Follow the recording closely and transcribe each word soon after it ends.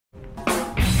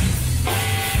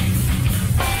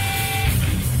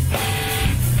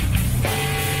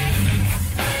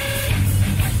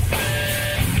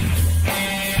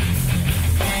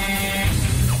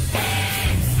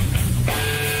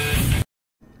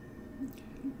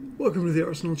Welcome to the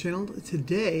R.senal channel.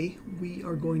 Today we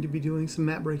are going to be doing some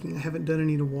map breaking. I haven't done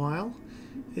any in a while.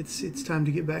 It's time to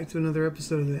get back to another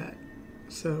episode of that.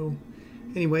 So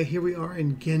anyway, here we are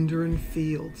in Gendarran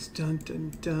Fields. Dun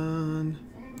dun dun.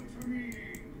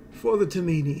 For the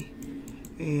Tamini.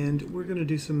 And we're going to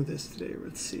do some of this today.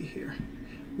 Let's see here.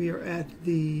 We are at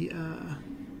the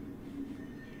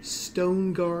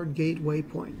Stone Guard Gate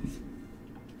waypoint.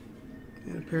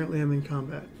 And apparently I'm in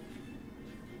combat.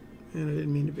 And I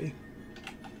didn't mean to be.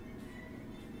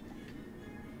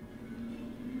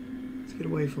 Let's get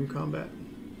away from combat.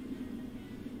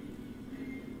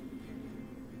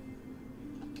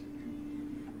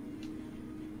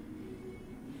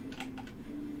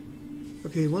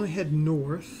 Okay, you want to head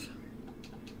north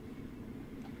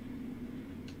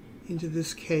into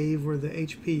this cave where the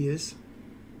HP is.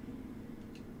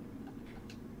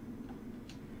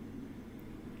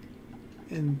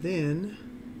 And then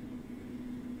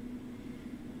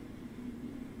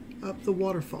up the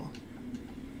waterfall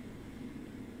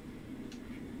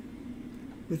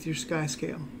with your sky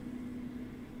scale.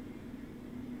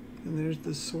 And there's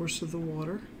the source of the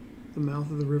water, the mouth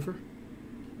of the river,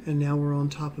 and now we're on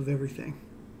top of everything.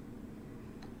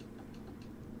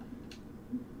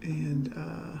 And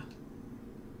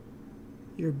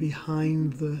you're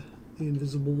behind the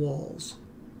invisible walls.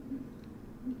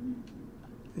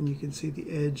 And you can see the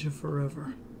edge of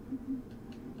forever.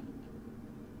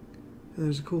 And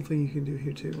there's a cool thing you can do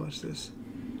here too. Watch this.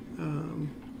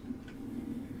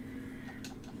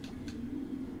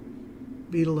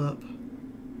 Beetle up.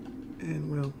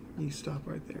 And well, you stop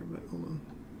right there, but hold on.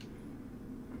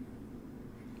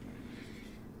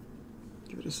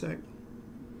 Give it a sec.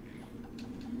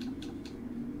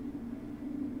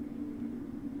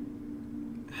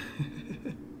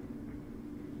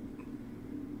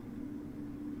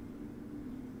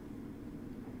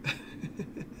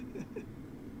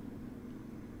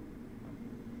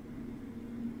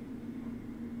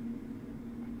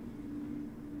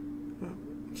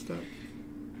 Stop.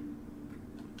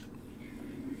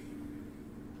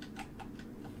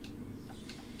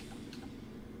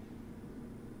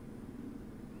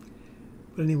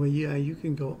 But anyway, yeah, you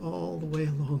can go all the way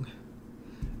along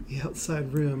the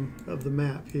outside rim of the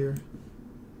map here.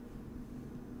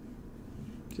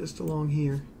 Just along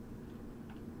here.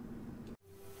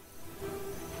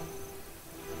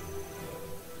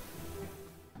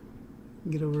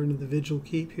 Get over into the Vigil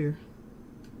Keep here.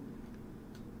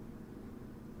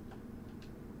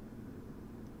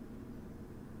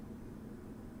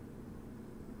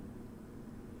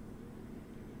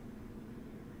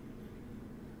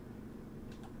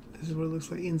 This is what it looks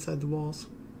like inside the walls.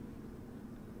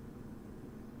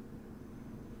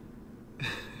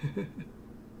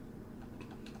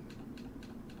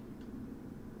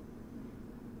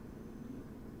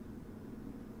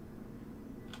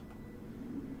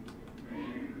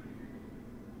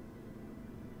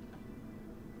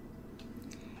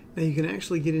 Now you can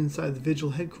actually get inside the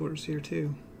Vigil headquarters here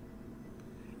too.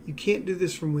 You can't do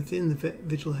this from within the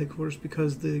Vigil headquarters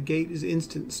because the gate is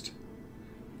instanced.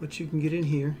 But you can get in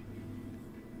here.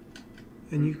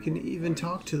 And you can even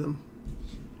talk to them,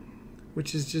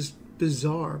 which is just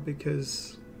bizarre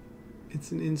because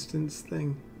it's an instance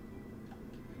thing.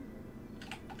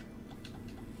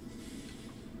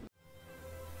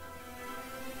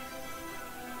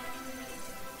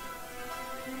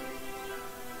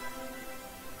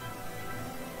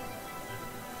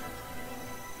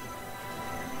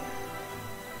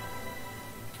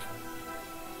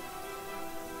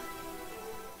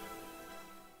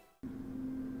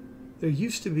 There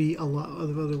used to be a lot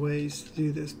of other ways to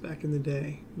do this back in the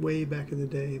day, way back in the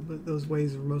day, but those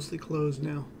ways are mostly closed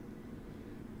now.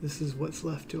 This is what's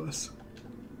left to us.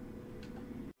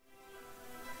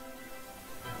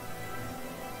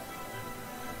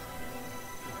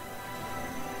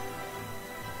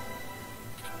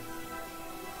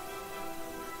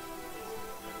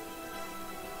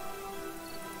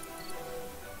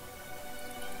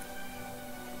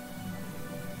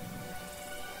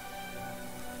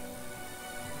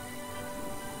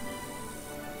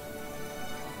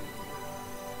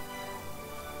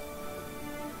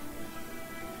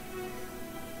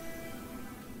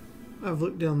 I've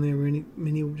looked down there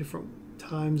many different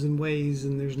times and ways,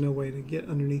 and there's no way to get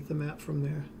underneath the map from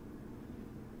there.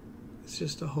 It's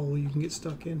just a hole you can get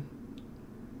stuck in.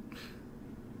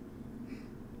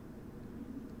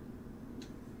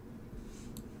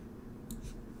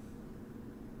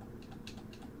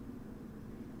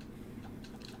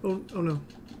 Oh no.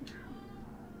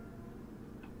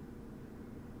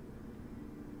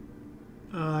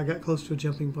 I got close to a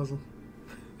jumping puzzle.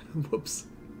 Whoops.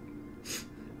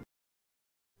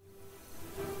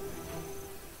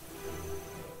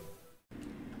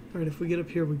 Alright, if we get up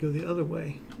here, we go the other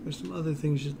way. There's some other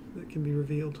things that can be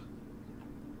revealed.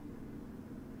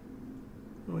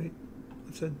 Oh wait,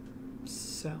 it said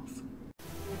south.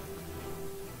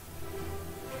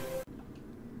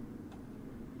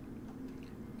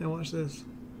 Now watch this.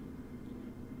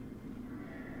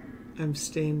 I'm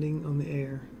standing on the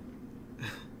air.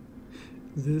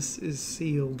 This is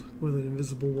sealed with an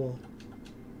invisible wall.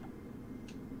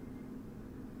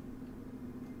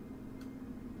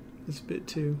 This bit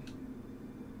too.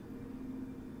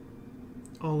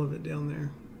 All of it down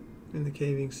there in the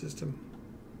caving system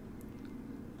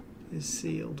is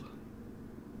sealed.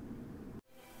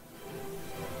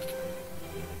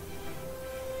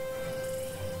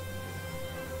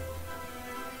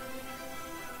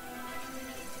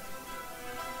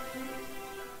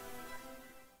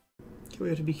 We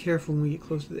have to be careful when we get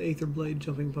close to the Aether Blade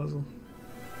jumping puzzle.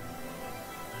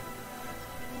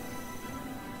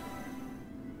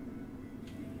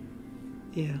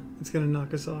 Yeah, it's going to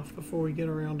knock us off before we get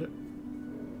around it.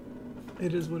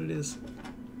 It is what it is.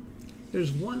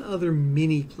 There's one other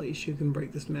mini place you can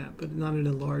break this map, but not in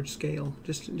a large scale,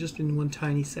 just in one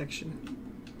tiny section.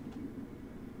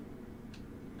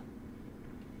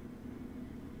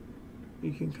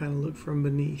 You can kind of look from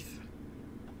beneath.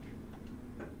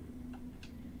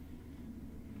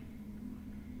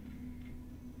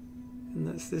 And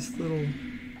that's this little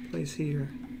place here.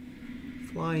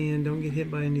 Fly in, don't get hit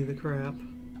by any of the crap.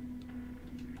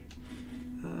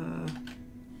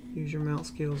 Use your mount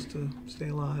skills to stay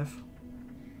alive.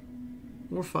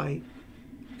 Or fight.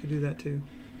 You could do that too.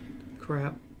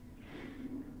 Crap.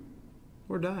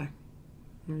 Or die.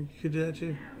 You could do that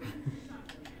too.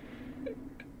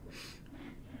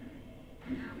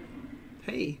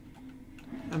 Hey!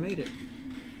 I made it.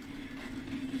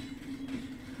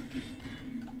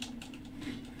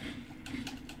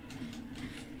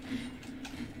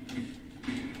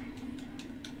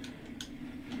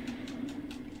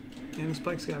 And the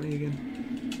spikes got me again.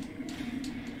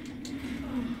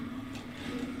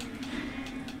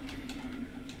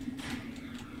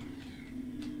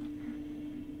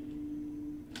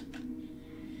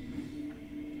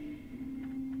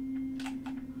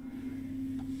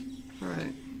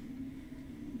 Alright.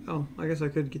 Oh, I guess I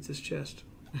could get this chest.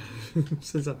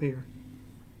 Since I'm here.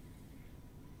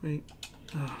 Wait.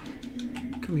 Oh.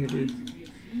 Come here, dude.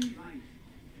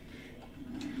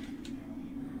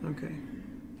 Okay.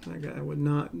 That guy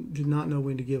did not know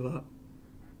when to give up.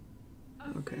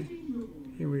 Okay,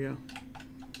 here we go.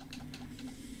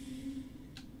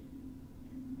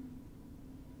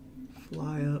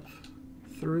 Fly up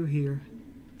through here.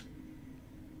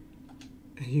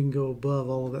 And you can go above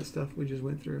all of that stuff we just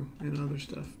went through and other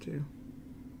stuff too.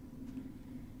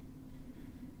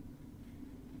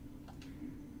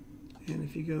 And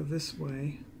if you go this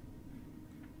way,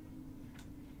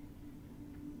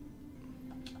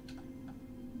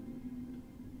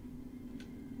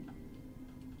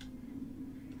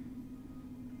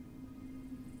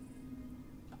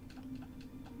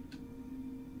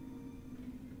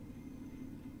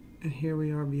 and here we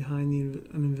are behind an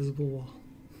invisible wall.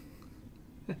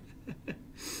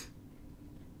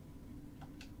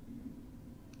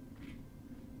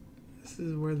 This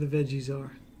is where the veggies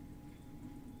are.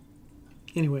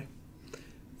 Anyway,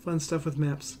 fun stuff with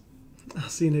maps. I'll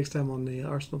see you next time on the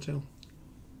R.senal channel.